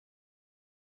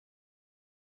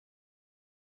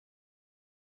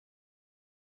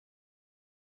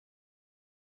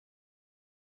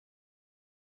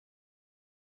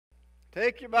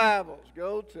Take your Bibles,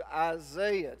 go to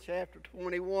Isaiah chapter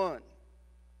 21.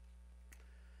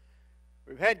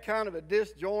 We've had kind of a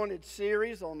disjointed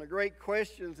series on the great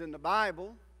questions in the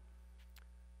Bible.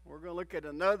 We're going to look at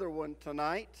another one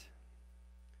tonight.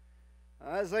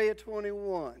 Isaiah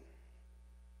 21.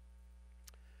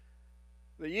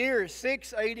 The year is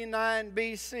 689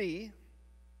 BC.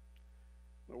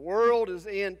 The world is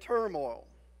in turmoil.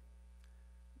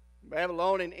 The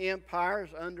Babylonian Empire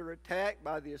is under attack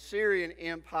by the Assyrian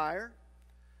Empire.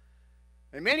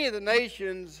 And many of the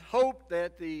nations hoped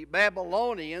that the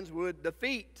Babylonians would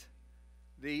defeat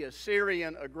the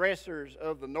Assyrian aggressors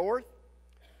of the north.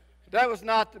 But that was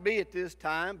not to be at this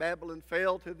time. Babylon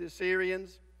fell to the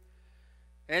Assyrians.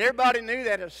 And everybody knew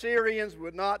that Assyrians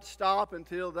would not stop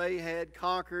until they had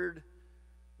conquered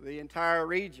the entire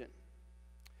region.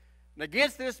 And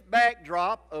against this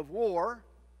backdrop of war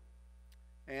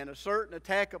and a certain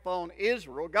attack upon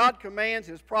Israel, God commands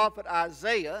his prophet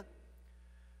Isaiah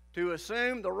to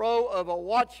assume the role of a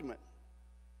watchman.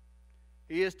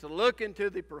 He is to look into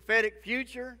the prophetic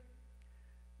future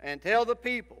and tell the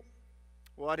people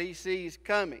what he sees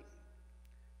coming.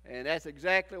 And that's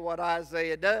exactly what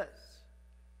Isaiah does.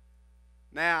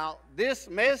 Now, this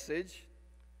message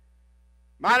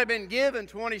might have been given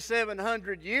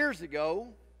 2,700 years ago,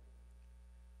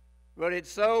 but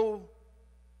it's so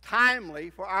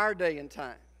timely for our day and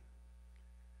time.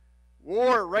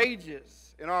 War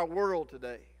rages in our world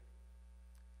today.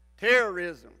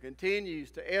 Terrorism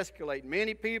continues to escalate.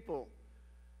 Many people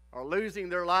are losing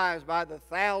their lives by the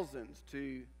thousands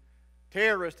to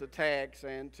terrorist attacks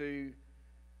and to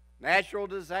natural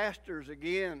disasters.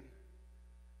 Again,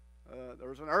 there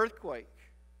was an earthquake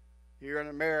here in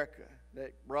America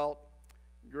that brought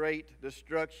great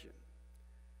destruction.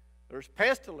 There's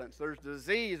pestilence, there's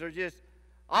disease, there's just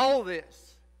all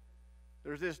this.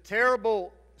 There's this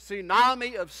terrible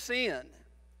tsunami of sin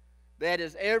that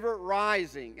is ever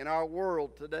rising in our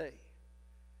world today.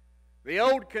 The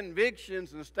old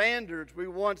convictions and standards we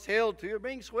once held to are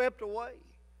being swept away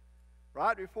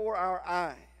right before our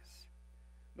eyes.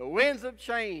 The winds of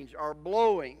change are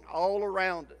blowing all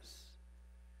around us.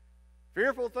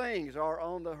 Fearful things are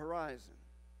on the horizon.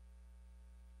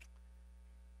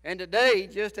 And today,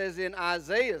 just as in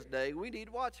Isaiah's day, we need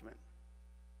watchmen.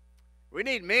 We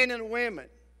need men and women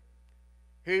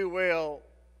who will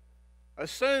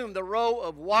assume the role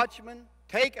of watchmen,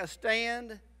 take a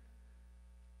stand,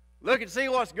 look and see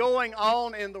what's going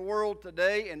on in the world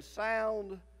today, and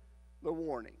sound the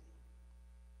warning.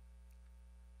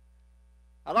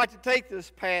 I'd like to take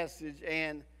this passage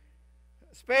and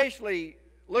especially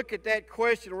look at that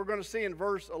question we're going to see in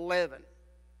verse 11.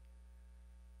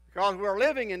 Because we are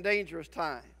living in dangerous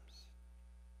times.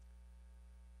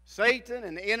 Satan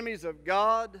and the enemies of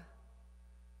God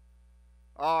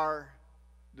are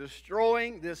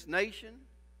destroying this nation,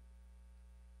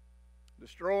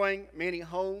 destroying many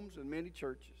homes and many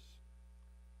churches.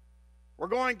 We're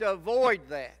going to avoid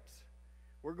that.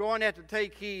 We're going to have to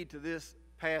take heed to this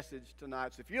passage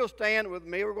tonight. So if you'll stand with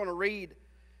me, we're going to read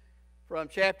from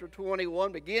chapter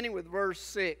 21, beginning with verse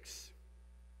 6.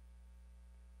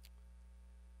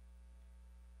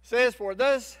 It says, "For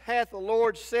thus hath the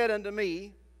Lord said unto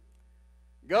me,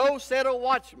 Go set a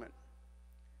watchman,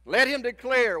 let him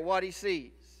declare what he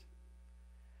sees.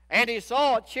 And he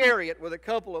saw a chariot with a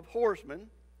couple of horsemen,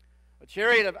 a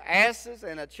chariot of asses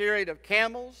and a chariot of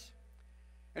camels.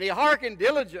 And he hearkened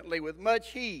diligently with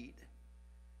much heed.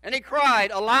 And he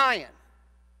cried, A lion!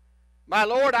 My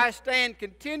Lord, I stand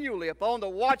continually upon the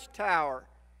watchtower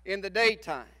in the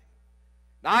daytime.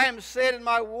 And I am set in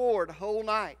my ward whole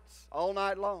nights, all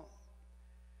night long.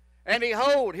 And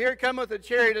behold, here cometh a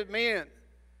chariot of men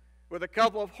with a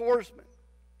couple of horsemen.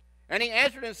 And he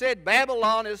answered and said,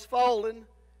 Babylon is fallen,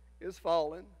 is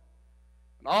fallen.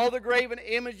 And all the graven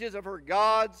images of her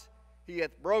gods he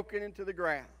hath broken into the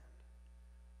ground.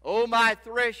 O my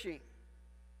threshing,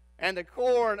 and the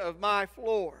corn of my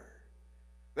floor,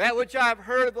 that which I have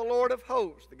heard of the Lord of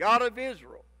hosts, the God of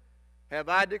Israel, have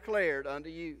I declared unto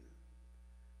you.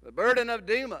 The burden of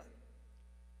Duma,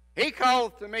 he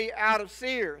calleth to me out of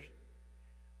Seir.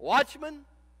 Watchman,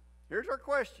 here's our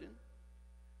question.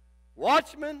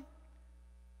 Watchman,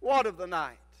 what of the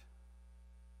night?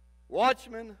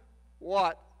 Watchman,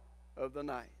 what of the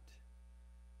night?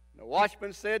 And the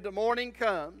watchman said, The morning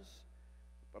comes,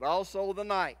 but also the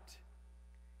night.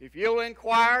 If you'll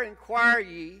inquire, inquire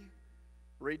ye,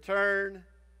 return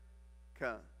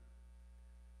come.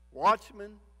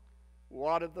 Watchman,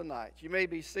 what of the night? You may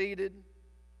be seated.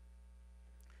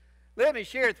 Let me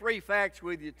share 3 facts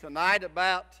with you tonight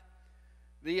about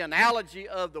the analogy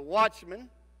of the watchman.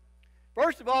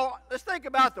 First of all, let's think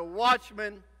about the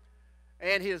watchman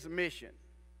and his mission.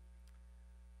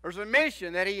 There's a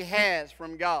mission that he has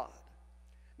from God.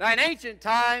 Now, in ancient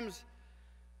times,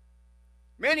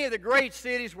 many of the great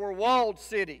cities were walled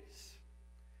cities.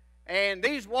 And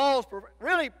these walls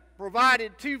really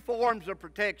provided two forms of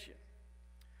protection.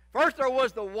 First, there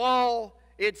was the wall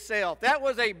itself. That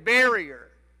was a barrier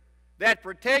that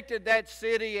protected that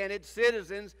city and its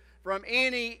citizens from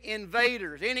any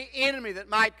invaders, any enemy that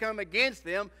might come against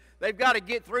them. They've got to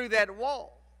get through that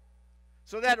wall.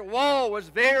 So that wall was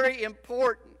very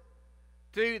important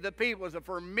to the people. It was a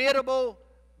formidable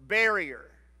barrier.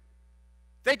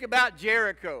 Think about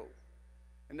Jericho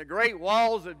and the great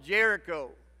walls of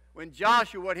Jericho when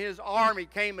Joshua and his army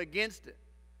came against it.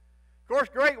 Of course,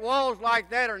 great walls like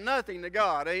that are nothing to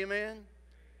God. Amen?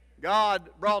 God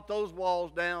brought those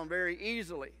walls down very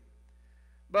easily.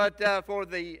 But for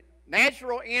the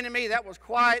natural enemy, that was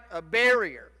quite a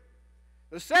barrier.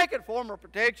 The second form of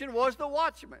protection was the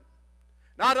watchman.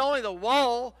 Not only the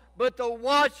wall, but the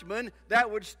watchman that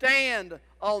would stand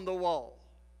on the wall.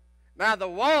 Now, the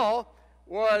wall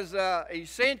was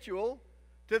essential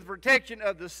to the protection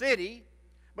of the city,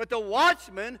 but the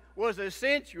watchman was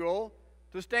essential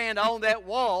to stand on that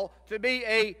wall to be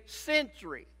a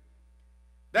sentry.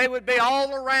 They would be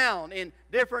all around in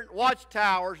different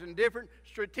watchtowers and different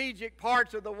strategic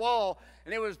parts of the wall,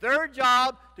 and it was their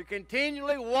job to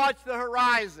continually watch the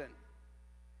horizon.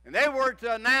 And they were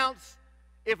to announce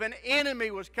if an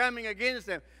enemy was coming against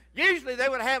them. Usually they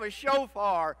would have a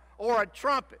shofar or a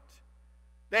trumpet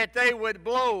that they would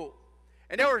blow.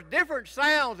 And there were different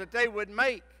sounds that they would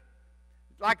make.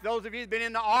 Like those of you who've been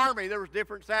in the army, there was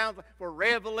different sounds for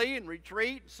reveille and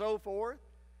retreat and so forth.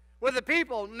 Well, the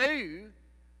people knew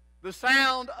the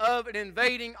sound of an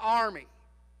invading army.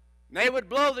 And they would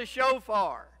blow the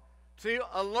shofar to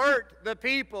alert the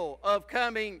people of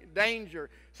coming danger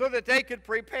so that they could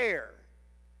prepare.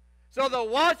 So the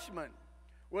watchman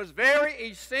was very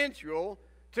essential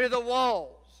to the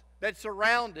walls that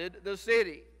surrounded the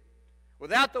city.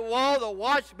 Without the wall, the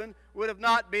watchman would have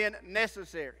not been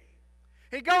necessary.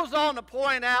 He goes on to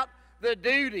point out the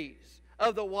duties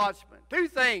of the watchman. Two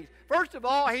things. First of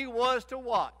all, he was to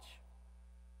watch.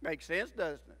 Makes sense,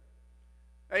 doesn't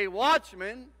it? A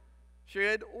watchman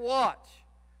should watch.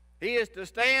 He is to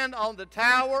stand on the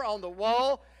tower, on the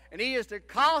wall, and he is to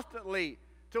constantly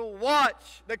to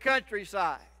watch the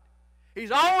countryside.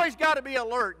 He's always got to be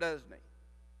alert, doesn't he?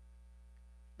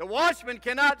 The watchman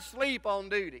cannot sleep on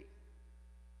duty.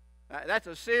 That's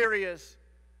a serious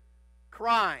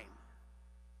crime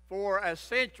for a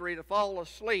sentry to fall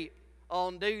asleep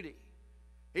on duty.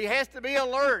 He has to be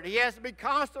alert. He has to be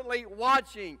constantly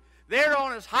watching. There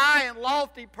on his high and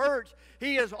lofty perch,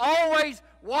 he is always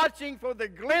watching for the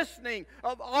glistening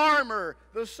of armor,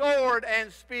 the sword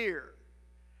and spear.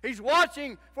 He's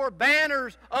watching for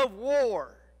banners of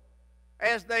war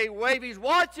as they wave. He's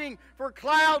watching for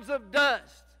clouds of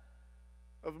dust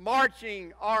of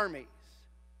marching armies.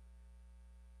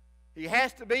 He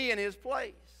has to be in his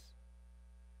place.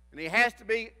 And he has to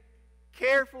be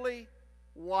carefully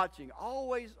watching,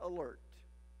 always alert.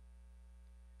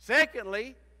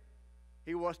 Secondly,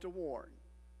 he was to warn.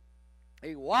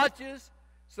 He watches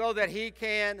so that he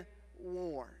can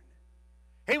warn.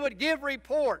 He would give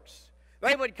reports.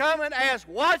 They would come and ask,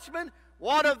 "Watchman,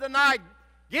 what of the night?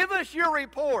 Give us your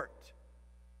report.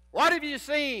 What have you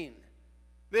seen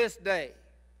this day?"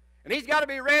 And he's got to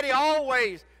be ready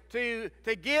always to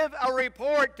give a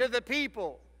report to the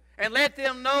people and let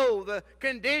them know the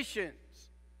conditions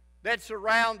that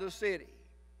surround the city.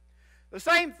 The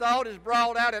same thought is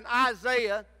brought out in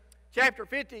Isaiah chapter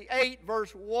 58,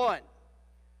 verse 1,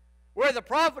 where the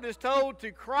prophet is told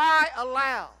to cry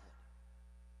aloud,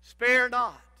 "Spare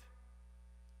not.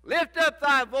 Lift up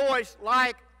thy voice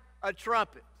like a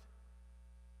trumpet,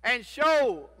 and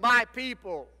show my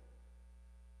people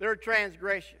their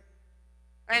transgression,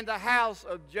 and the house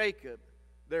of Jacob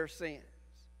their sins."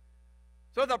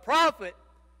 So the prophet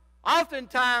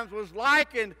oftentimes was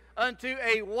likened unto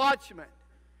a watchman.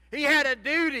 He had a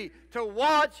duty to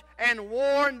watch and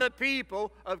warn the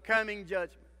people of coming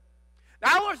judgment.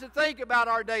 Now I want us to think about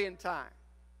our day and time.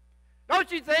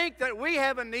 Don't you think that we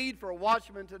have a need for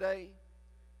watchmen today?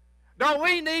 Don't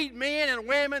we need men and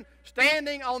women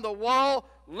standing on the wall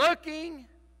looking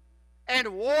and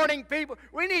warning people?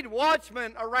 We need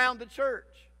watchmen around the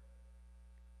church.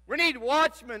 We need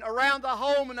watchmen around the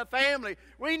home and the family.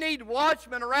 We need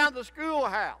watchmen around the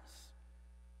schoolhouse,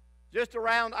 just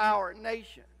around our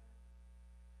nation.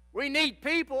 We need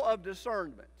people of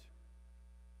discernment,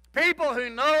 people who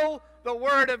know the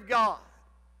Word of God,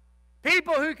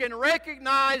 people who can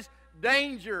recognize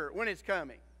danger when it's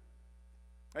coming.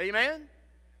 Amen?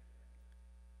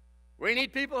 We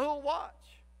need people who will watch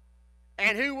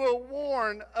and who will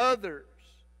warn others.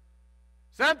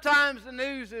 Sometimes the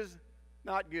news is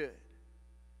not good.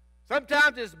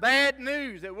 Sometimes it's bad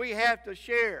news that we have to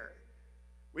share.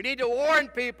 We need to warn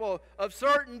people of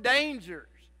certain dangers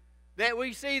that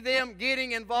we see them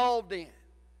getting involved in.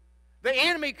 The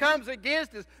enemy comes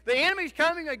against us. The enemy's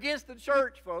coming against the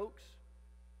church, folks.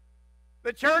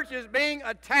 The church is being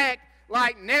attacked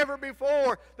like never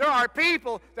before. There are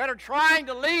people that are trying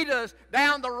to lead us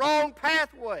down the wrong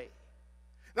pathway.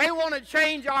 They want to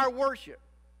change our worship.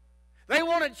 They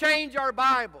want to change our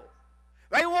Bible.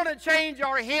 They want to change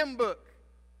our hymn book.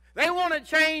 They want to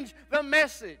change the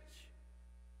message.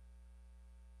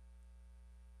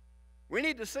 We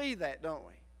need to see that, don't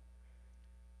we?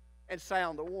 And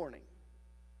sound the warning.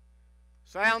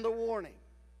 Sound the warning.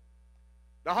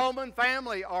 The home and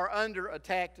family are under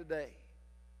attack today.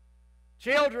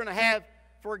 Children have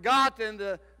forgotten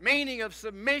the meaning of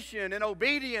submission and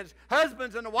obedience.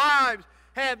 Husbands and wives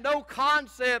have no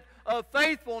concept of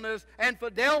faithfulness and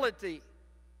fidelity.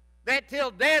 That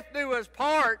till death do us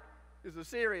part is a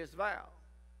serious vow.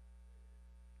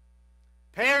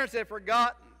 Parents have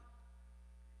forgotten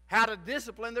how to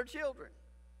discipline their children.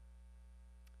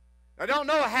 They don't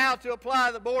know how to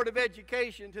apply the Board of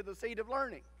Education to the seat of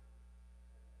learning.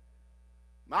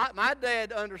 My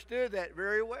dad understood that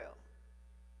very well.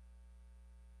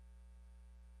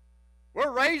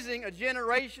 We're raising a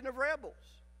generation of rebels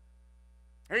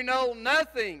who know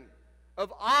nothing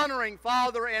of honoring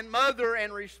father and mother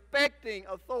and respecting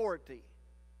authority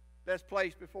that's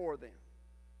placed before them.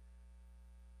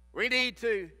 We need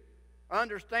to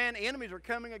understand enemies are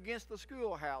coming against the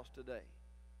schoolhouse today.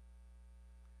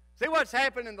 See what's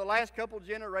happened in the last couple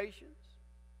generations?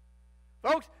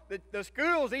 Folks, the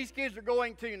schools these kids are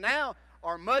going to now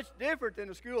are much different than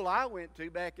the school I went to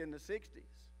back in the 60s.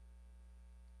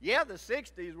 Yeah, the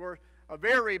 60s were a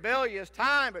very rebellious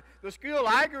time, but the school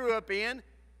I grew up in,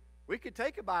 we could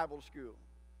take a Bible school.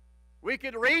 We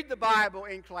could read the Bible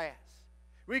in class.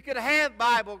 We could have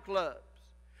Bible clubs.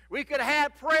 We could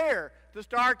have prayer to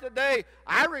start the day.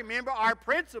 I remember our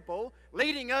principal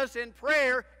leading us in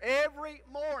prayer every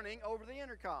morning over the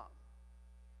intercom.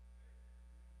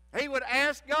 He would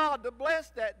ask God to bless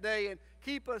that day and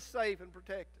keep us safe and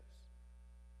protect us.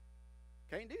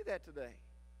 Can't do that today.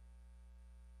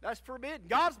 That's forbidden.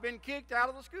 God's been kicked out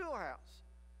of the schoolhouse.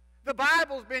 The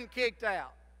Bible's been kicked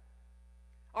out.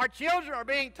 Our children are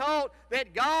being taught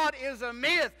that God is a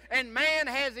myth and man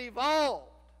has evolved.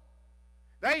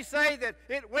 They say that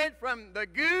it went from the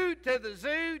goo to the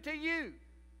zoo to you.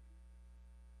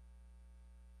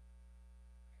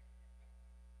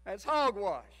 That's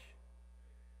hogwash.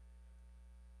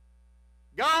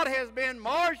 God has been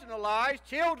marginalized.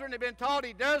 Children have been taught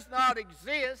He does not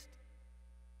exist,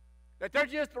 that they're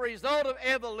just the result of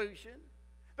evolution.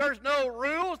 There's no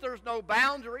rules, there's no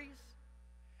boundaries.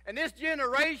 And this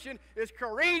generation is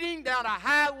careening down a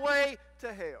highway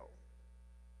to hell.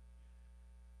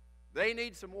 They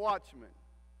need some watchmen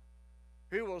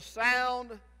who will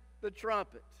sound the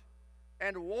trumpet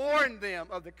and warn them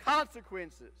of the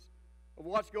consequences of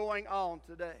what's going on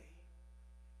today.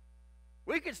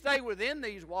 We could stay within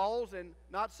these walls and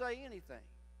not say anything.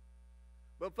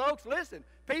 But folks, listen,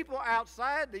 people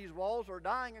outside these walls are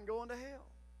dying and going to hell.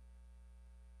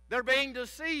 They're being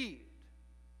deceived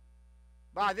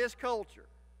by this culture.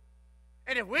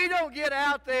 And if we don't get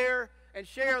out there and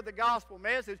share the gospel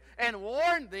message and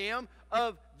warn them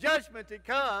of judgment to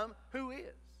come, who is?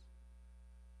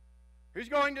 Who's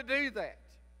going to do that?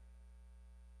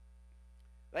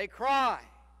 They cry.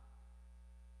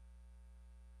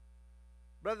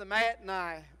 Brother Matt and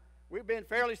I, we've been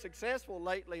fairly successful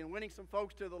lately in winning some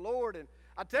folks to the Lord. And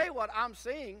I tell you what I'm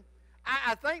seeing,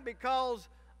 I think because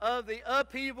of the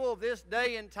upheaval of this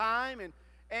day and time,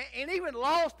 and even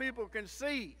lost people can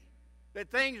see that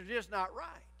things are just not right.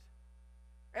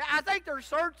 And I think they're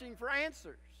searching for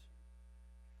answers.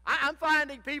 I'm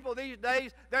finding people these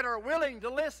days that are willing to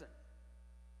listen.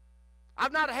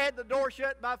 I've not had the door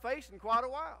shut in my face in quite a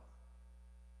while.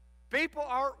 People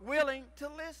are willing to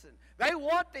listen. They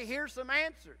want to hear some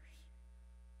answers.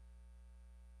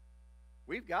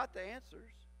 We've got the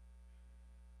answers.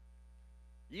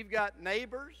 You've got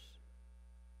neighbors,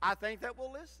 I think, that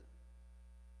will listen.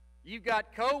 You've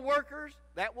got co-workers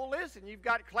that will listen. You've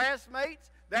got classmates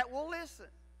that will listen.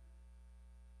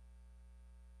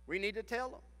 We need to tell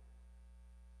them.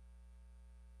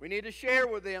 We need to share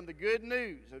with them the good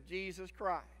news of Jesus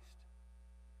Christ.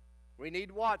 We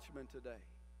need watchmen today.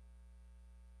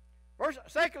 First,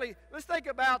 secondly, let's think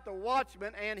about the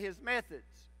watchman and his methods.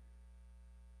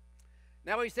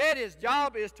 Now, he said his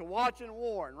job is to watch and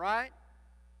warn, right?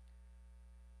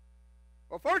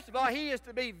 Well, first of all, he is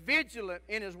to be vigilant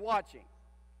in his watching.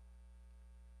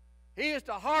 He is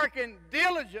to hearken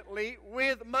diligently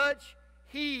with much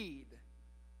heed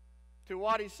to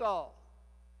what he saw.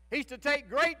 He's to take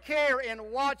great care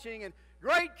in watching and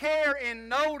great care in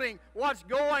noting what's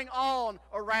going on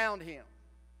around him.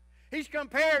 He's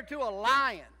compared to a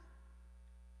lion.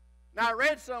 Now, I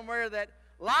read somewhere that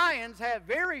lions have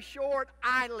very short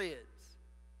eyelids.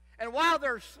 And while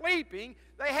they're sleeping,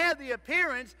 they have the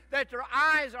appearance that their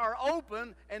eyes are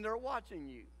open and they're watching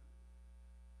you.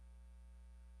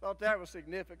 Thought that was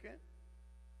significant.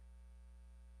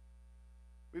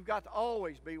 We've got to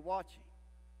always be watching.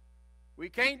 We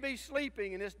can't be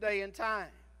sleeping in this day and time.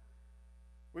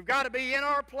 We've got to be in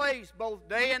our place both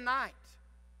day and night.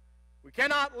 We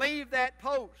cannot leave that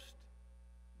post,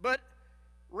 but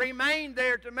remain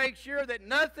there to make sure that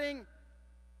nothing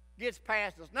gets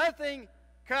past us. Nothing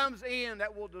comes in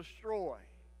that will destroy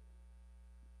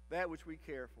that which we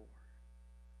care for.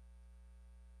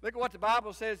 Look at what the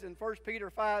Bible says in 1 Peter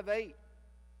 5:8.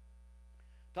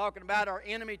 Talking about our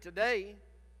enemy today.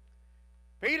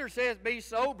 Peter says, be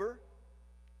sober,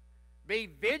 be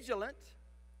vigilant,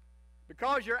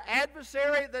 because your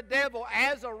adversary the devil,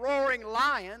 as a roaring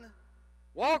lion,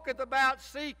 walketh about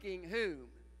seeking whom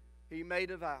he may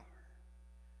devour.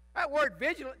 That word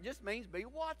vigilant just means be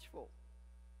watchful.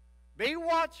 Be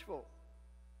watchful.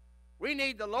 We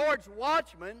need the Lord's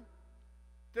watchmen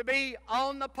to be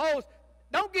on the post.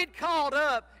 Don't get caught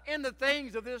up in the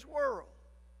things of this world.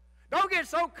 Don't get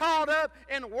so caught up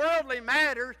in worldly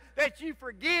matters that you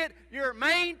forget your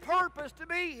main purpose to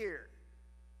be here.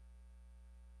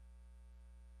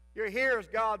 You're here as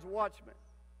God's watchman.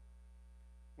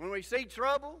 When we see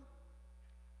trouble,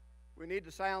 we need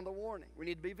to sound the warning. We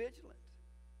need to be vigilant.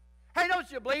 Hey, don't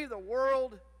you believe the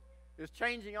world is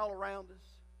changing all around us?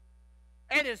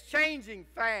 And it's changing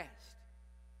fast.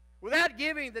 Without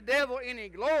giving the devil any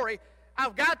glory,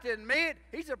 I've got to admit,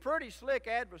 he's a pretty slick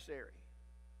adversary.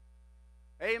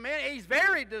 Amen. He's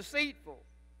very deceitful.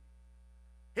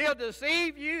 He'll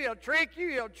deceive you. He'll trick you.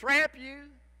 He'll trap you.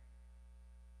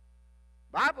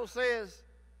 Bible says,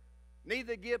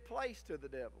 neither give place to the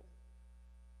devil.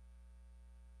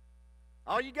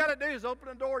 All you got to do is open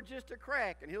the door just a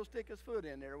crack, and he'll stick his foot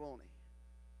in there, won't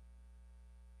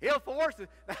he? He'll force it.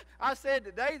 I said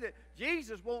today that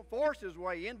Jesus won't force his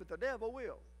way in, but the devil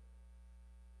will.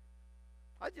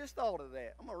 I just thought of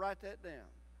that. I'm going to write that down.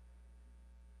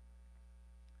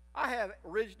 I have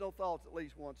original thoughts at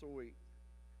least once a week.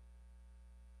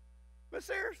 But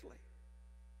seriously,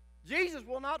 Jesus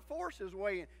will not force his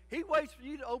way in. He waits for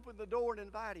you to open the door and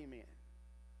invite him in.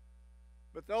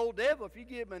 But the old devil, if you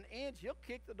give him an inch, he'll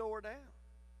kick the door down.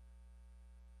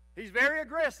 He's very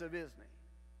aggressive, isn't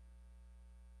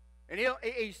he? And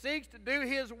he seeks to do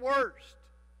his worst,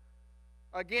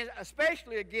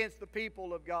 especially against the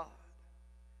people of God.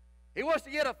 He wants to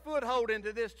get a foothold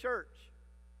into this church.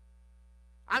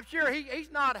 I'm sure he's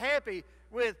not happy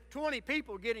with 20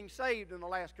 people getting saved in the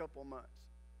last couple of months.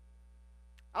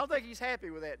 I don't think he's happy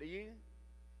with that, do you?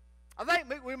 I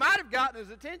think we might have gotten his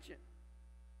attention.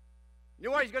 You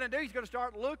know what he's going to do? He's going to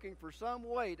start looking for some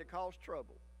way to cause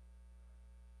trouble.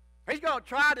 He's going to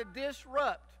try to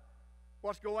disrupt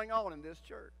what's going on in this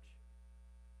church.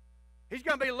 He's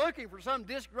going to be looking for some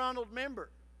disgruntled member.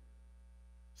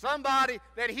 Somebody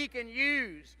that he can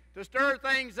use to stir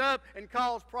things up and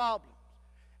cause problems.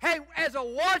 Hey, as a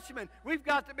watchman, we've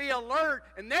got to be alert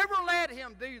and never let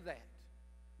him do that.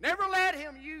 Never let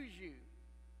him use you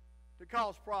to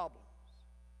cause problems.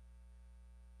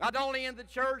 Not only in the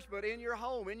church, but in your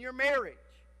home, in your marriage.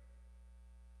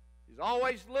 He's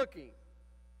always looking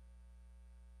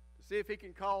to see if he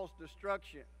can cause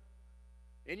destruction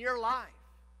in your life.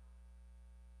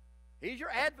 He's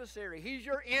your adversary. He's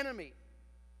your enemy.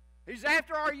 He's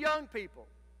after our young people.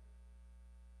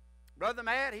 Brother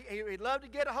Matt, he'd love to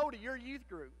get a hold of your youth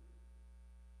group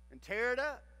and tear it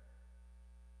up.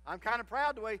 I'm kind of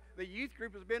proud the way the youth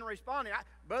group has been responding.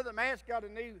 Brother Matt's got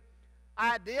a new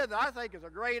idea that I think is a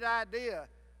great idea.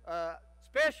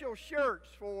 Special shirts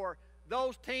for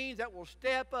those teens that will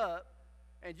step up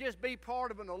and just be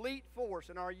part of an elite force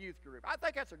in our youth group. I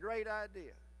think that's a great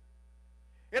idea.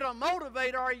 It'll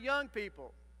motivate our young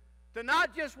people to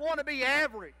not just want to be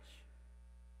average,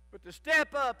 but to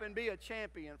step up and be a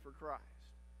champion for Christ.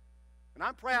 And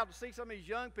I'm proud to see some of these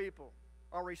young people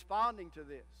are responding to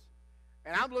this.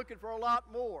 And I'm looking for a lot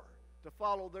more to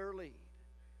follow their lead.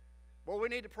 Boy, we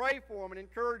need to pray for them and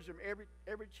encourage them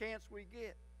every chance we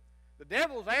get. The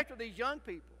devil's after these young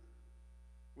people.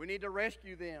 We need to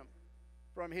rescue them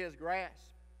from his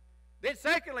grasp. Then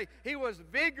secondly, he was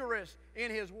vigorous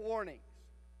in his warnings.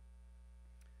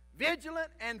 vigilant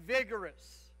and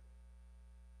vigorous.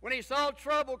 When he saw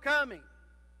trouble coming,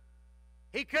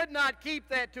 he could not keep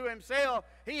that to himself.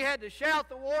 He had to shout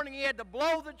the warning. He had to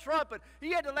blow the trumpet.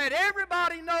 He had to let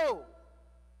everybody know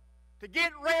to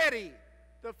get ready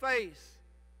to face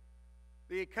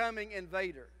the coming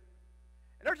invader.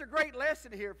 And there's a great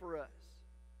lesson here for us.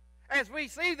 As we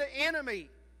see the enemy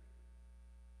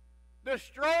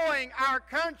destroying our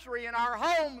country and our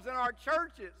homes and our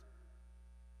churches,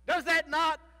 does that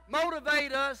not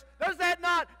motivate us? Does that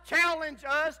not challenge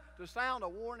us to sound a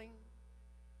warning?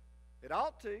 It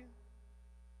ought to.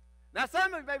 Now,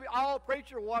 some of you maybe,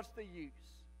 preacher, what's the use?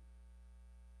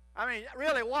 I mean,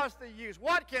 really, what's the use?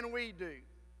 What can we do?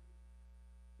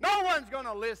 No one's going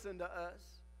to listen to us.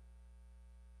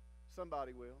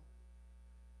 Somebody will.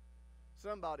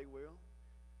 Somebody will.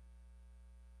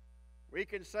 We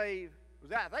can save.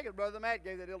 I think Brother Matt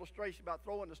gave that illustration about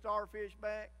throwing the starfish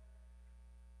back.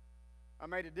 I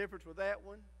made a difference with that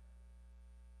one.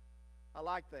 I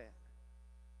like that.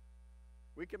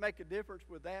 We can make a difference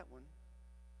with that one.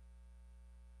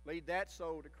 Lead that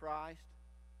soul to Christ.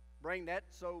 Bring that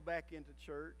soul back into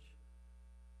church.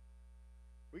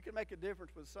 We can make a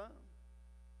difference with some.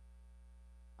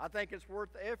 I think it's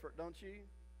worth the effort, don't you?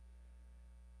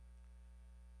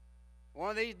 One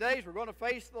of these days we're going to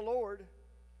face the Lord.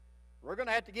 We're going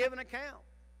to have to give an account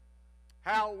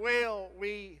how well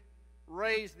we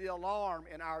raise the alarm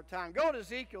in our time. Go to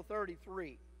Ezekiel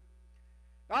 33.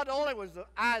 Not only was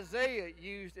Isaiah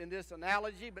used in this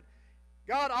analogy, but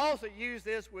God also used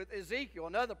this with Ezekiel,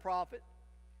 another prophet.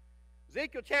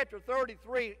 Ezekiel chapter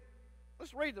 33,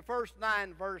 let's read the first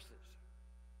 9 verses.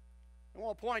 I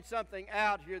want to point something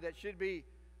out here that should be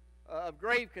of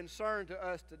grave concern to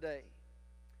us today.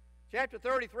 Chapter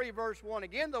 33, verse 1.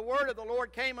 Again, the word of the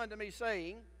Lord came unto me,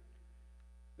 saying,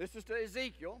 this is to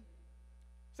Ezekiel,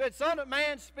 said, Son of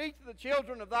man, speak to the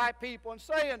children of thy people, and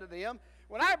say unto them,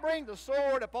 when I bring the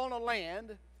sword upon a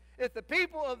land, if the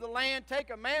people of the land take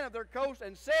a man of their coast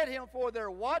and set him for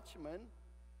their watchman,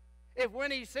 if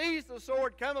when he sees the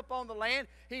sword come upon the land,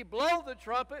 he blow the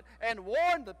trumpet and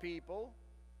warn the people,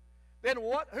 then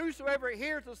whosoever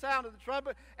hears the sound of the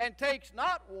trumpet and takes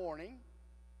not warning,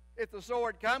 if the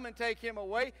sword come and take him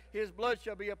away, his blood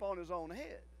shall be upon his own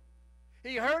head.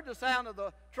 He heard the sound of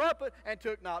the trumpet and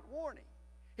took not warning.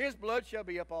 His blood shall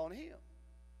be upon him.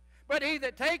 But he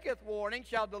that taketh warning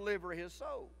shall deliver his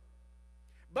soul.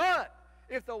 But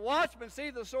if the watchman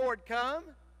see the sword come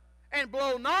and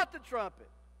blow not the trumpet,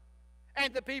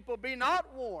 and the people be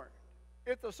not warned,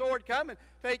 if the sword come and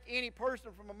take any person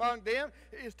from among them,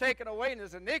 he is taken away in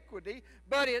his iniquity.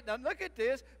 Now look at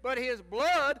this, but his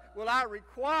blood will I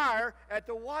require at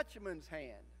the watchman's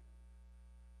hand.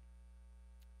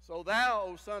 So thou,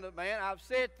 O son of man, I've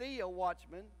set thee a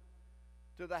watchman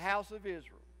to the house of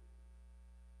Israel.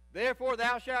 Therefore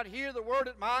thou shalt hear the word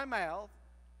at my mouth,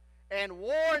 and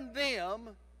warn them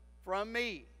from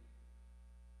me.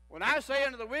 When I say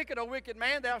unto the wicked, O wicked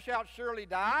man, thou shalt surely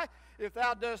die, if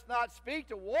thou dost not speak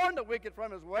to warn the wicked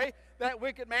from his way, that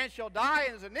wicked man shall die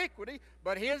in his iniquity,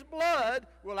 but his blood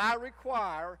will I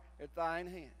require at thine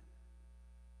hand.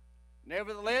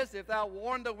 Nevertheless, if thou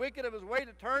warn the wicked of his way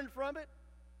to turn from it,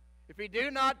 if he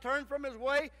do not turn from his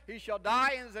way, he shall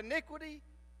die in his iniquity,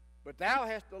 but thou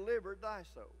hast delivered thy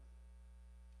soul.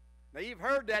 Now you've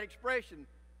heard that expression,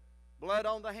 blood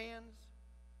on the hands.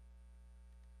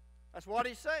 That's what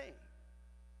he's saying.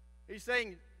 He's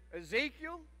saying,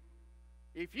 Ezekiel,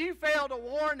 if you fail to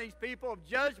warn these people of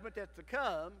judgment that's to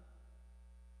come,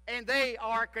 and they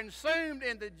are consumed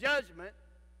in the judgment,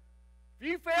 if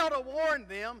you fail to warn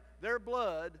them, their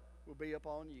blood will be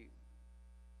upon you.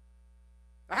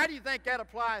 Now, how do you think that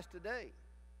applies today?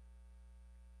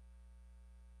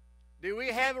 Do we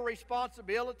have a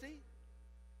responsibility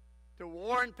to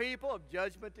warn people of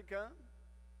judgment to come?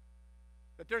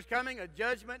 That there's coming a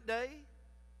judgment day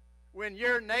when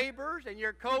your neighbors and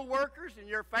your co-workers and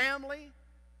your family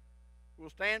will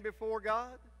stand before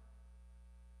God?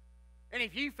 And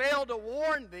if you fail to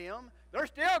warn them, they're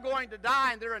still going to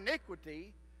die in their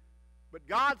iniquity. But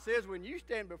God says, when you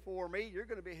stand before me, you're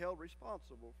going to be held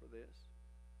responsible for this.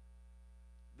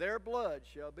 Their blood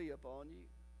shall be upon you.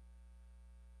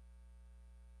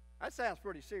 That sounds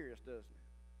pretty serious, doesn't it?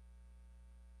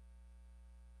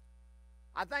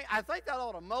 I think that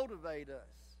ought to motivate us.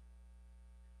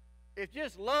 If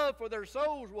just love for their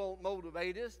souls won't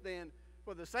motivate us, then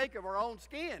for the sake of our own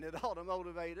skin, it ought to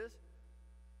motivate us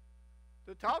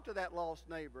to talk to that lost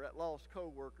neighbor, that lost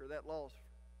co-worker, that lost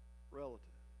relative.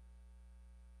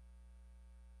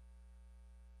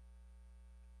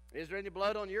 Is there any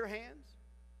blood on your hands?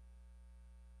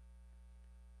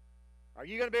 Are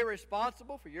you going to be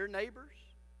responsible for your neighbors?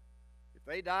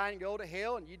 if they die and go to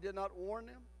hell and you did not warn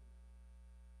them?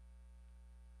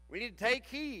 We need to take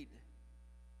heed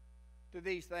to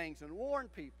these things and warn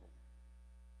people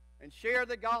and share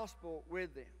the gospel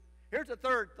with them. Here's a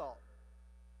third thought.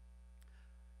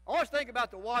 I want us to think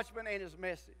about the watchman and his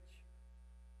message.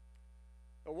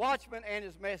 The watchman and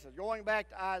his message. Going back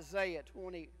to Isaiah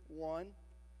 21.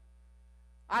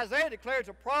 Isaiah declares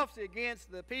a prophecy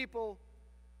against the people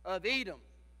of Edom.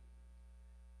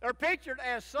 They're pictured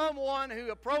as someone who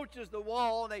approaches the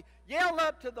wall, and they yell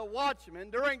up to the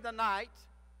watchman during the night.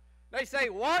 They say,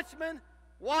 "Watchman,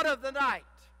 what of the night?"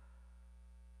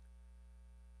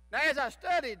 Now, as I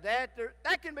studied that,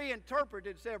 that can be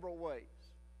interpreted several ways.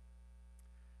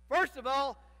 First of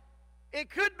all, it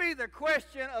could be the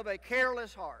question of a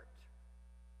careless heart,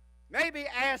 maybe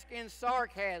asked in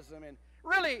sarcasm and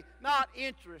really not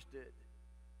interested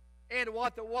in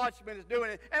what the watchman is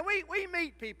doing. And we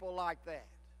meet people like that.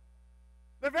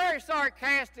 They're very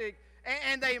sarcastic,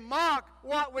 and they mock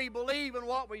what we believe and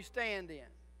what we stand in.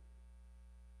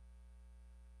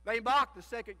 They mock the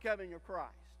second coming of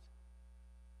Christ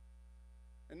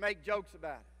and make jokes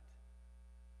about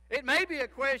it. It may be a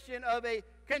question of a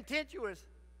contemptuous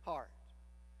heart,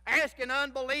 asked in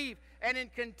unbelief and in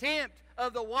contempt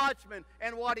of the watchman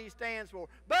and what he stands for.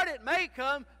 But it may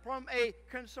come from a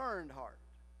concerned heart.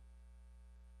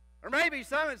 Or maybe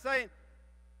someone saying,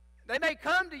 they may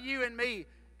come to you and me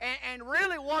and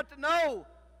really want to know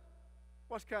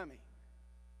what's coming.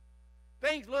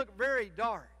 Things look very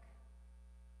dark.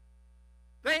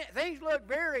 Things look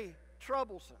very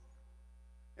troublesome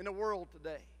in the world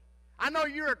today. I know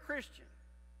you're a Christian.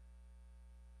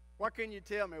 What can you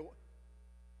tell me?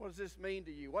 What does this mean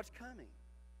to you? What's coming?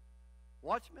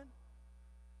 Watchman?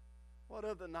 What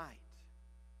of the night?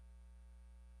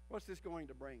 What's this going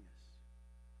to bring us?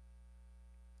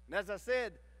 And as I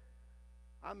said,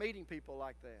 I'm meeting people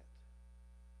like that.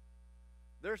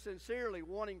 They're sincerely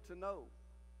wanting to know.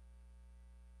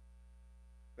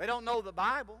 They don't know the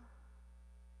Bible,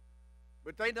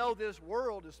 but they know this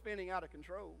world is spinning out of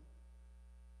control.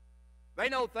 They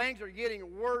know things are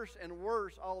getting worse and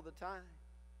worse all the time.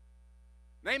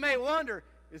 They may wonder,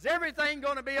 is everything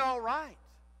going to be all right?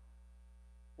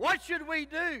 What should we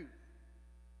do? And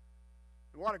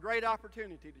what a great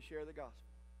opportunity to share the gospel.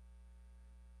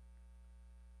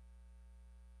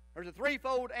 There's a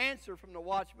threefold answer from the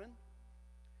watchman.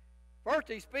 First,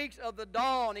 he speaks of the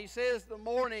dawn. He says the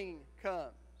morning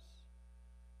comes.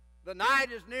 The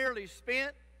night is nearly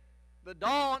spent. The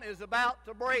dawn is about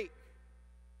to break.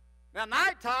 Now,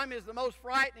 nighttime is the most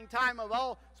frightening time of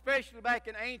all, especially back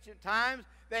in ancient times,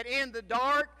 that in the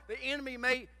dark, the enemy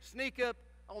may sneak up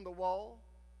on the wall.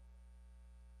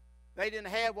 They didn't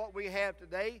have what we have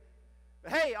today.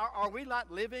 But hey, are we not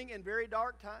living in very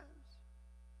dark times?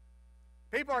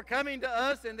 People are coming to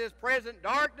us in this present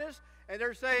darkness, and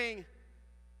they're saying,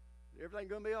 is everything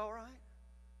going to be all right?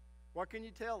 What can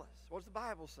you tell us? What does the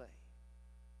Bible say?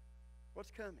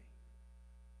 What's coming?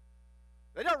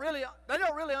 They don't really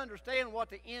understand what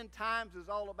the end times is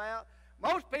all about.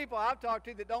 Most people I've talked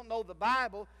to that don't know the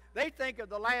Bible, they think of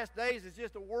the last days as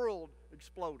just a world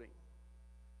exploding.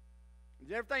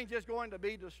 Everything's just going to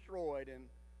be destroyed and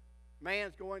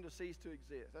man's going to cease to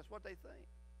exist. That's what they think.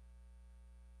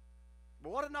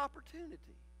 But what an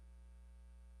opportunity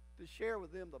to share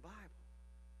with them the Bible.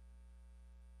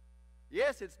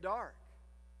 Yes, it's dark,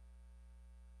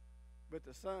 but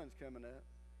the sun's coming up.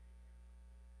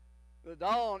 The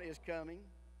dawn is coming.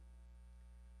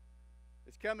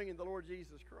 It's coming in the Lord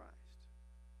Jesus Christ.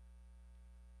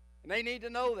 And they need to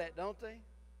know that, don't they?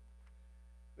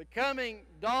 The coming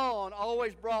dawn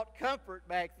always brought comfort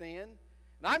back then.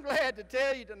 And I'm glad to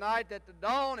tell you tonight that the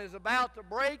dawn is about to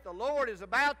break. The Lord is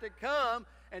about to come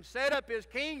and set up His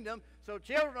kingdom. So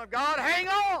children of God, hang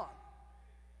on.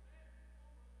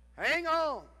 Hang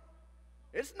on.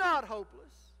 It's not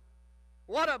hopeless.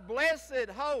 What a blessed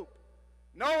hope,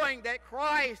 knowing that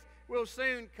Christ will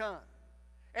soon come.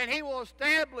 And He will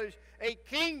establish a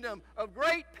kingdom of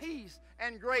great peace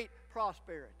and great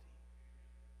prosperity.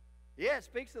 Yeah, it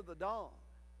speaks of the dawn.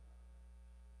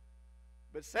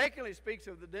 But secondly, it speaks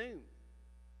of the doom.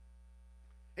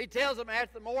 He tells them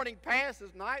after the morning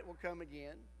passes, night will come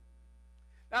again.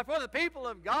 Now, for the people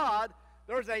of God,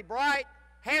 there's a bright,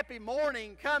 happy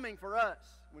morning coming for us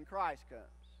when Christ comes.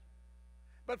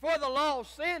 But for the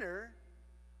lost sinner,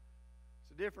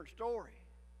 it's a different story.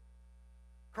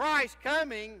 Christ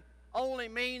coming only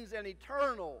means an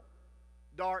eternal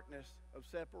darkness of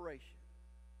separation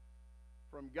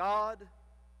from God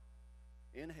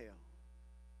in hell.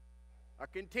 A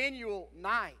continual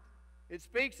night. It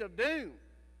speaks of doom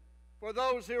for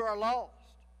those who are lost.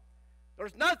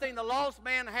 There's nothing the lost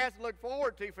man has to look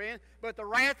forward to, friend, but the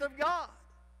wrath of God.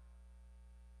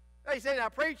 They say, now,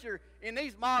 preacher, in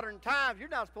these modern times, you're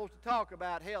not supposed to talk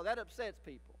about hell. That upsets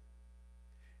people.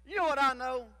 You know what I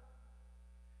know?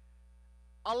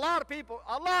 A lot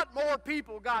more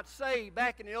people got saved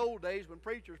back in the old days when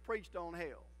preachers preached on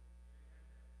hell.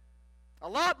 A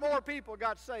lot more people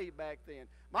got saved back then.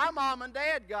 My mom and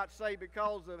dad got saved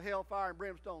because of hellfire and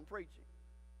brimstone preaching.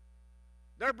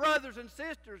 Their brothers and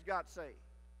sisters got saved.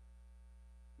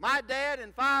 My dad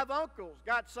and 5 uncles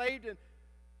got saved and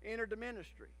entered the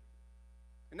ministry.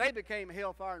 And they became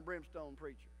hellfire and brimstone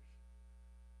preachers.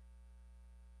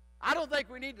 I don't think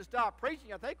we need to stop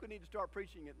preaching. I think we need to start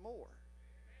preaching it more.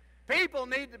 People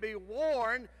need to be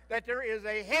warned that there is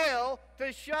a hell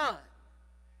to shun.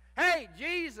 Hey,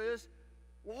 Jesus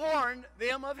warned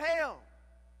them of hell.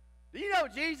 Do you know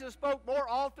Jesus spoke more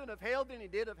often of hell than he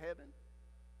did of heaven?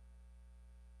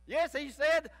 Yes, he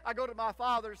said, I go to my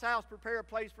Father's house, prepare a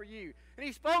place for you. And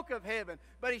he spoke of heaven,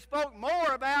 but he spoke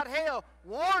more about hell,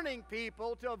 warning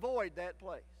people to avoid that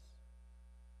place.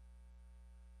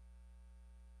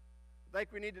 I think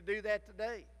we need to do that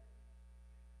today.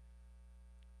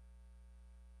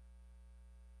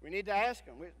 We need to ask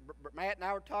them. Matt and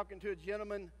I were talking to a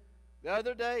gentleman the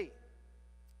other day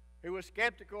who was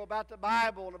skeptical about the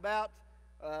Bible and about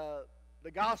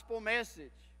the gospel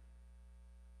message.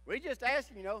 We just asked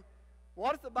him,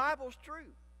 what if the Bible's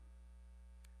true?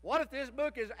 What if this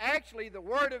book is actually the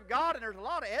Word of God and there's a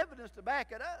lot of evidence to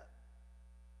back it up?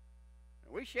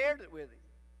 And we shared it with him.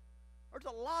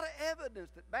 There's a lot of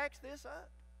evidence that backs this up.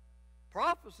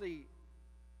 Prophecy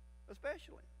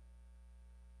especially.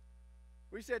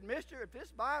 We said, mister, if this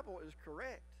Bible is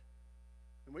correct,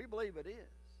 and we believe it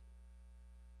is,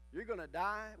 you're going to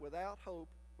die without hope,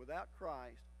 without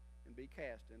Christ, and be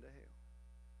cast into hell.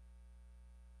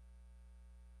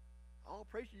 All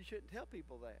preachers, you shouldn't tell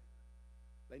people that.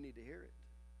 They need to hear it.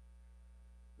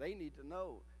 They need to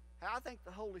know. I think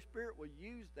the Holy Spirit will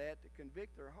use that to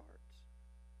convict their hearts.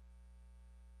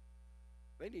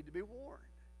 They need to be warned.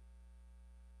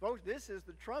 Folks, this is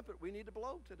the trumpet we need to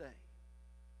blow today.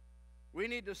 We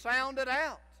need to sound it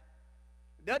out.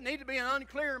 It doesn't need to be an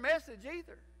unclear message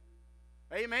either.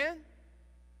 Amen?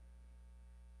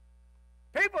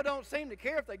 People don't seem to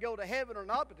care if they go to heaven or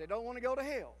not, but they don't want to go to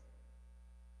hell.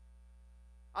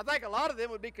 I think a lot of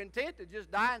them would be content to just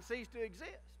die and cease to exist.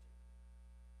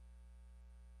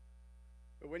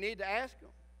 But we need to ask them,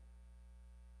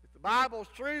 if the Bible's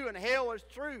true and hell is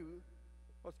true,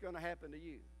 what's going to happen to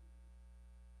you?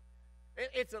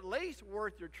 It's at least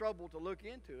worth your trouble to look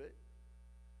into it.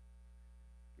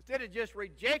 Instead of just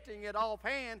rejecting it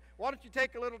offhand, why don't you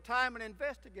take a little time and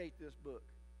investigate this book?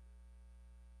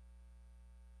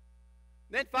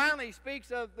 Then finally, he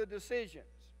speaks of the decisions.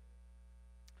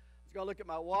 I was going to look at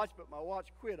my watch, but my watch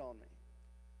quit on me.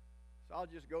 So I'll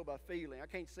just go by feeling. I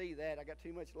can't see that. I got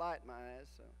too much light in my eyes.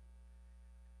 So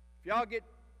if y'all get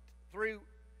through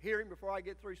hearing before I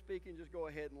get through speaking, just go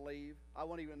ahead and leave. I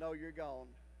won't even know you're gone.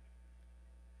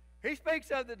 He speaks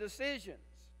of the decisions.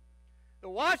 The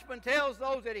watchman tells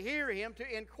those that hear him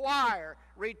to inquire,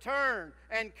 return,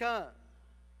 and come.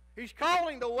 He's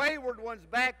calling the wayward ones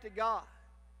back to God.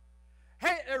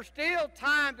 Hey, there's still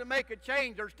time to make a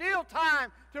change. There's still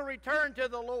time to return to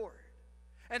the Lord.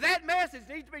 And that message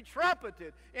needs to be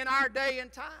trumpeted in our day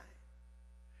and time.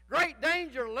 Great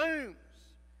danger looms,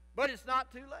 but it's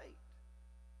not too late.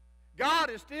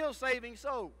 God is still saving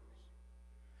souls.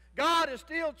 God is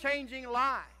still changing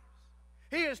lives.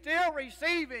 He is still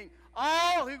receiving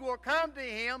all who will come to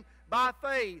Him by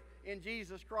faith in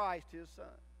Jesus Christ, His Son.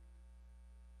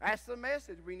 That's the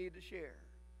message we need to share.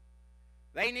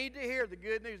 They need to hear the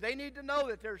good news. They need to know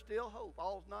that there's still hope.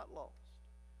 All's not lost.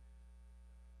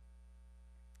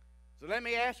 So let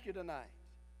me ask you tonight,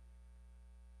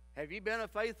 have you been a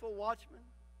faithful watchman?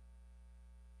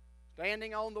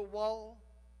 Standing on the wall,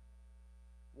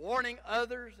 warning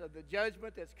others of the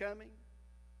judgment that's coming?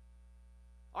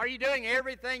 Are you doing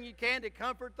everything you can to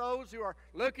comfort those who are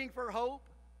looking for hope?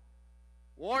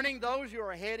 Warning those who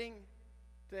are heading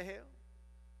to hell?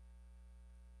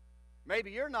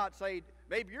 Maybe you're not saved.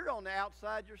 Maybe you're on the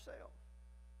outside yourself.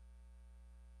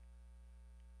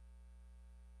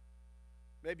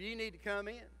 Maybe you need to come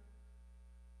in.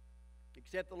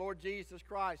 Accept the Lord Jesus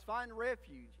Christ. Find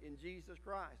refuge in Jesus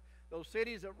Christ. Those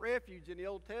cities of refuge in the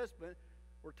Old Testament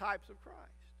were types of Christ.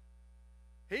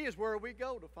 He is where we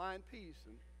go to find peace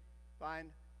and find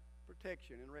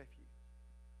protection and refuge.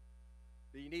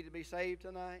 Do you need to be saved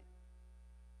tonight?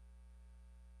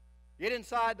 Get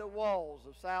inside the walls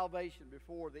of salvation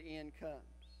before the end comes.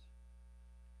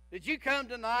 Did you come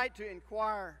tonight to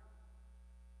inquire,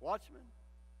 watchman?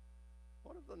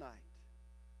 What of the night?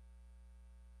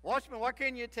 Watchman, what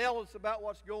can you tell us about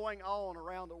what's going on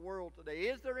around the world today?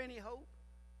 Is there any hope?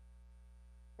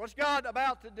 What's God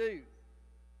about to do?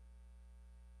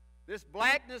 This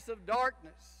blackness of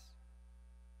darkness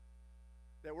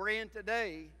that we're in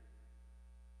today,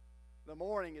 the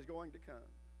morning is going to come.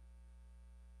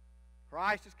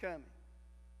 Christ is coming.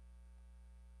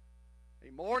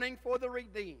 A morning for the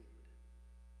redeemed,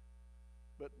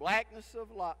 but blackness of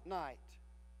night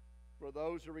for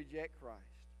those who reject Christ.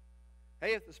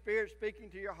 Hey, if the Spirit's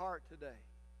speaking to your heart today,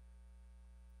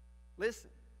 listen.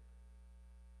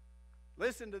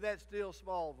 Listen to that still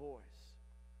small voice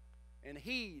and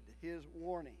heed His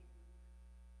warning.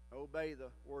 Obey the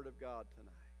Word of God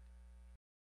tonight.